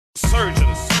Yeah.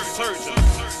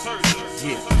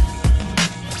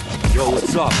 Yo,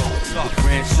 what's up?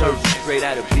 Grand surgeon straight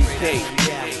out of BK.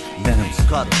 Nems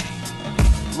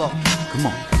Guttah. Look, Come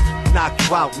on. knock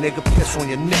you out, nigga, piss on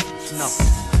your neck. No,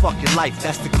 fuck your life,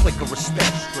 that's the click of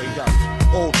respect. Straight up.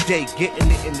 All day getting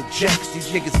it in the jacks. These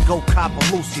niggas go cop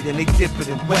a Lucy, then they dip it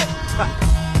in wet.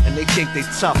 And they think they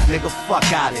tough, nigga, fuck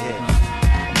out of here.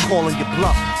 I'm calling your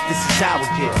bluff, this is our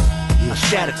year. I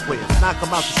shatter queers, knock them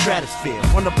out the stratosphere.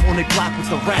 Run up on their block with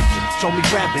the ratchet, show me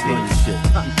rabbit in shit.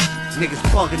 Niggas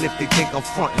bugging if they think I'm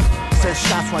frontin'. Send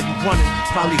shots while you running,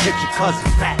 probably hit your cousin.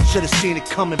 Should've seen it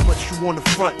coming, but you on the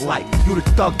front like you the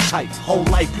thug type. Whole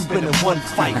life you been in one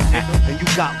fight, and you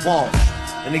got walls,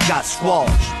 and they got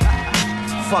squalls.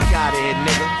 Fuck out of here,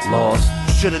 nigga. Lost.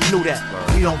 Shoulda knew that.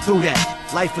 We don't do that.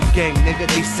 Life a game, nigga.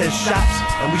 They send shots,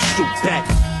 and we shoot back.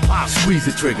 Squeeze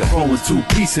the trigger, throwing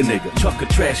two-piece a nigga. Chuck a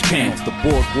trash can off the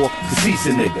boardwalk to seize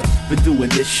a nigga. Been doing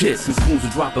this shit since spoons were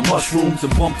dropping mushrooms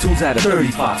and bump tunes at a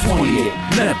 35, 28.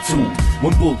 Neptune.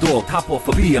 One bulldog top off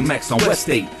a BMX on West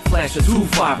 8. Flash a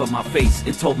 2.5 on my face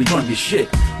and told me run your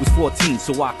shit. Was 14,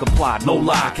 so I complied, no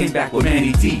lie. Came back with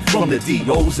Manny D from the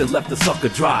D.O.s and left the sucker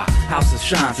dry. House of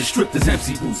shines and stripped his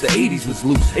MC boots. The 80s was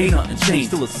loose, ain't nothing changed.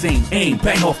 Still the same aim,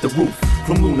 bang off the roof.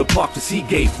 From Luna Park to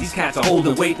Seagate, these cats are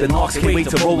holding weight. The narcs can't wait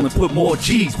to roll and put more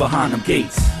G's behind them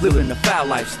gates. Living the foul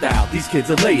lifestyle, these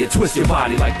kids are lay it. Twist your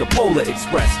body like the Polar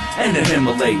Express and the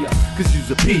Himalaya. Cause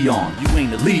you's a peon, you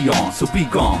ain't a Leon, so be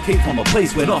gone. Came from a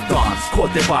place where enough dons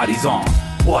caught their bodies on.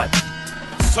 What?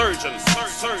 Surgeons.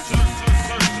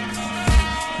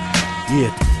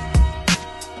 Yeah.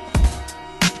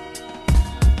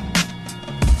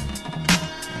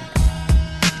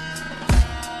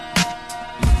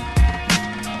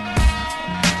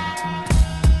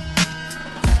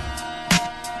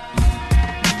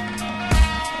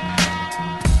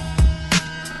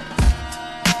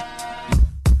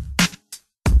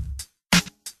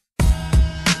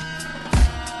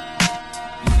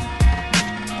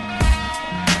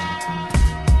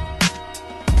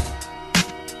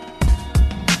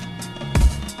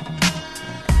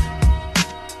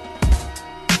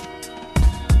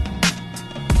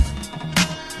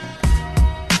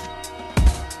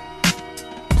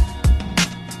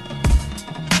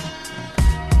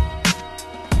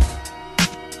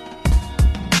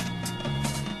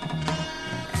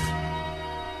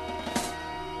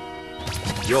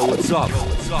 Yo, what's up?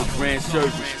 Grand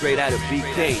surgeon straight out of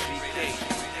BK.